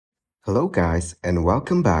Hello guys, and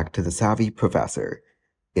welcome back to the Savvy Professor.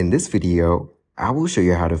 In this video, I will show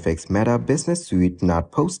you how to fix Meta Business Suite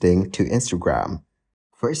not posting to Instagram.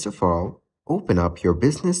 First of all, open up your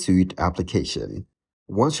Business Suite application.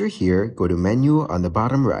 Once you're here, go to Menu on the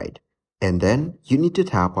bottom right, and then you need to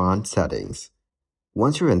tap on Settings.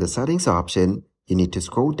 Once you're in the Settings option, you need to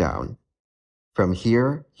scroll down. From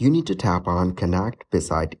here, you need to tap on Connect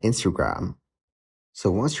beside Instagram. So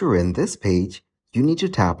once you're in this page, you need to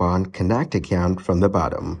tap on Connect Account from the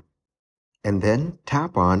bottom, and then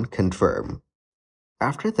tap on Confirm.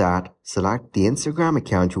 After that, select the Instagram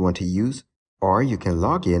account you want to use, or you can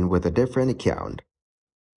log in with a different account.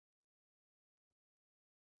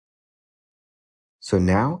 So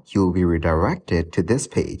now you will be redirected to this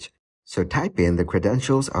page. So type in the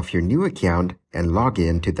credentials of your new account and log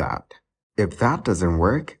in to that. If that doesn't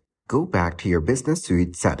work, go back to your Business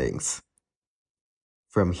Suite settings.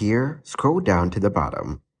 From here, scroll down to the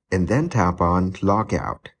bottom, and then tap on Log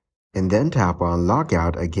Out, and then tap on Log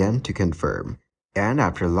Out again to confirm. And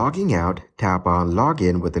after logging out, tap on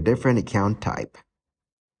Login with a different account type.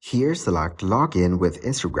 Here, select Login with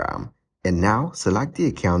Instagram, and now select the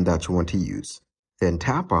account that you want to use. Then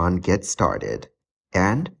tap on Get Started,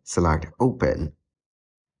 and select Open.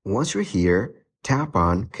 Once you're here, tap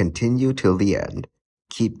on Continue till the end.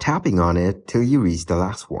 Keep tapping on it till you reach the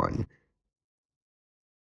last one.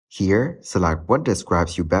 Here, select what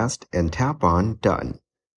describes you best and tap on Done.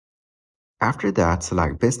 After that,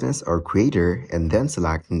 select Business or Creator and then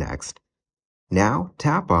select Next. Now,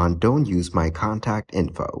 tap on Don't use my contact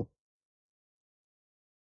info.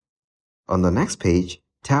 On the next page,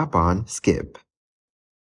 tap on Skip.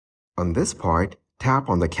 On this part, tap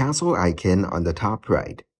on the cancel icon on the top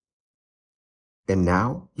right. And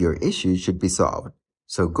now, your issue should be solved.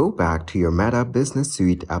 So go back to your Meta Business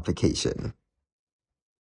Suite application.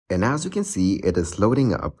 And as you can see, it is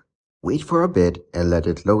loading up. Wait for a bit and let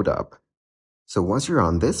it load up. So once you're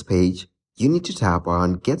on this page, you need to tap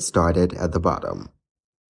on Get Started at the bottom.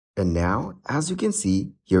 And now, as you can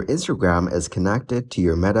see, your Instagram is connected to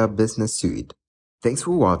your Meta Business Suite. Thanks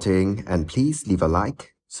for watching, and please leave a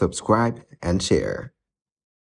like, subscribe, and share.